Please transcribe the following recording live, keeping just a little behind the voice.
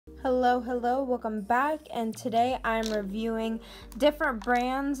Hello, welcome back, and today I'm reviewing different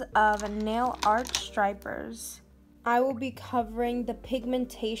brands of nail art stripers. I will be covering the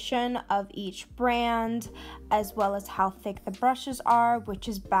pigmentation of each brand, as well as how thick the brushes are, which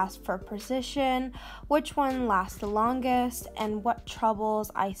is best for precision, which one lasts the longest, and what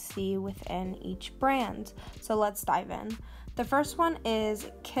troubles I see within each brand. So let's dive in. The first one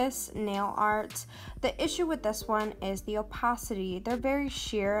is Kiss Nail Art. The issue with this one is the opacity. They're very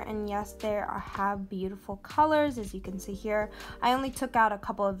sheer, and yes, they have beautiful colors, as you can see here. I only took out a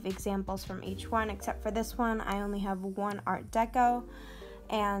couple of examples from each one, except for this one, I only have one Art Deco,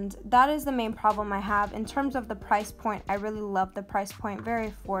 and that is the main problem I have. In terms of the price point, I really love the price point,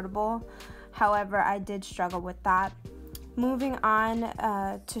 very affordable. However, I did struggle with that. Moving on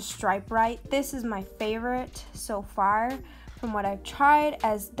to Stripe-Rite. This is my favorite so far from what I've tried,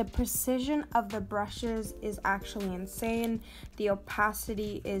 as the precision of the brushes is actually insane. The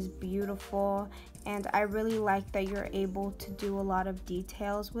opacity is beautiful, and I really like that you're able to do a lot of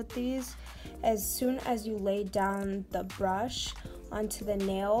details with these. As soon as you lay down the brush onto the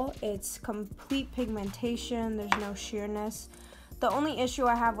nail, it's complete pigmentation, there's no sheerness. The only issue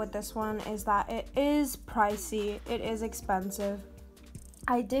I have with this one is that it is pricey, it is expensive.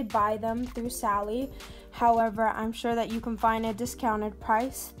 I did buy them through Sally. However, I'm sure that you can find a discounted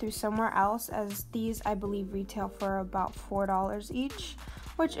price through somewhere else, as these I believe retail for about $4 each,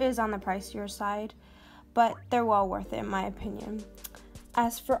 which is on the pricier side, but they're well worth it in my opinion.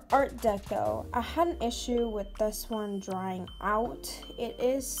 As for Art Deco, I had an issue with this one drying out. It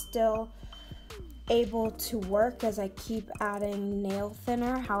is still able to work as I keep adding nail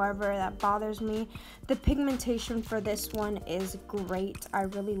thinner, however that bothers me. The pigmentation for this one is great. I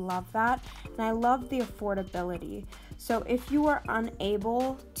really love that, and I love the affordability. So if you are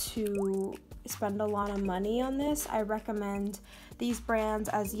unable to spend a lot of money on this, I recommend these brands,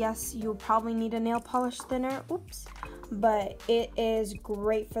 as yes, you'll probably need a nail polish thinner, but it is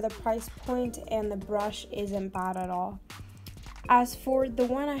great for the price point, and the brush isn't bad at all. As for the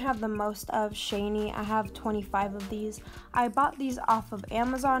one I have the most of, Shany, I have 25 of these. I bought these off of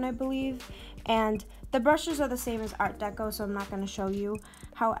Amazon, I believe, and the brushes are the same as Art Deco, so I'm not going to show you.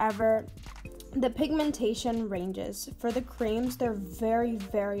 However, the pigmentation ranges. For the creams, they're very,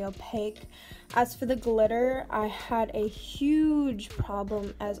 very opaque. As for the glitter, I had a huge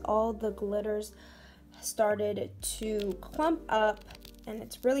problem as all the glitters started to clump up, and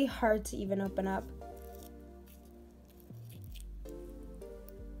it's really hard to even open up.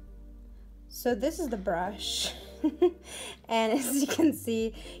 So this is the brush, and as you can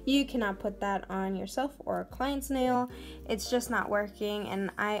see, you cannot put that on yourself or a client's nail. It's just not working,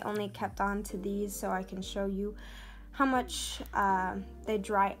 and I only kept on to these so I can show you how much they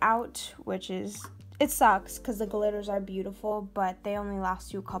dry out, which is, it sucks because the glitters are beautiful, but they only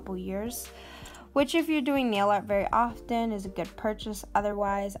last you a couple years, which if you're doing nail art very often is a good purchase.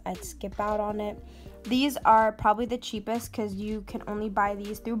 Otherwise, I'd skip out on it. These are probably the cheapest because you can only buy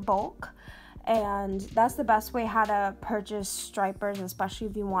these through bulk. And that's the best way how to purchase stripers, especially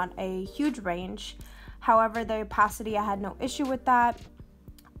if you want a huge range. However, the opacity, I had no issue with that.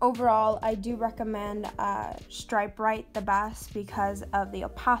 Overall, I do recommend Stripe-Rite the best because of the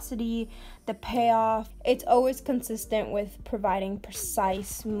opacity, the payoff. It's always consistent with providing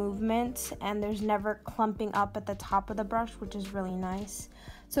precise movement, and there's never clumping up at the top of the brush, which is really nice.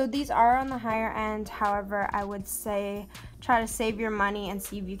 So these are on the higher end. However, I would say try to save your money and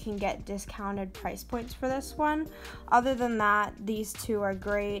see if you can get discounted price points for this one. Other than that, these two are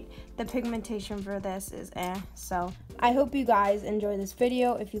great. The pigmentation for this is So I hope you guys enjoy this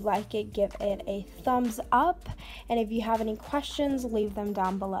video. If you like it, give it a thumbs up. And if you have any questions, leave them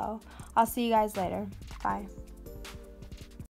down below. I'll see you guys later. Bye.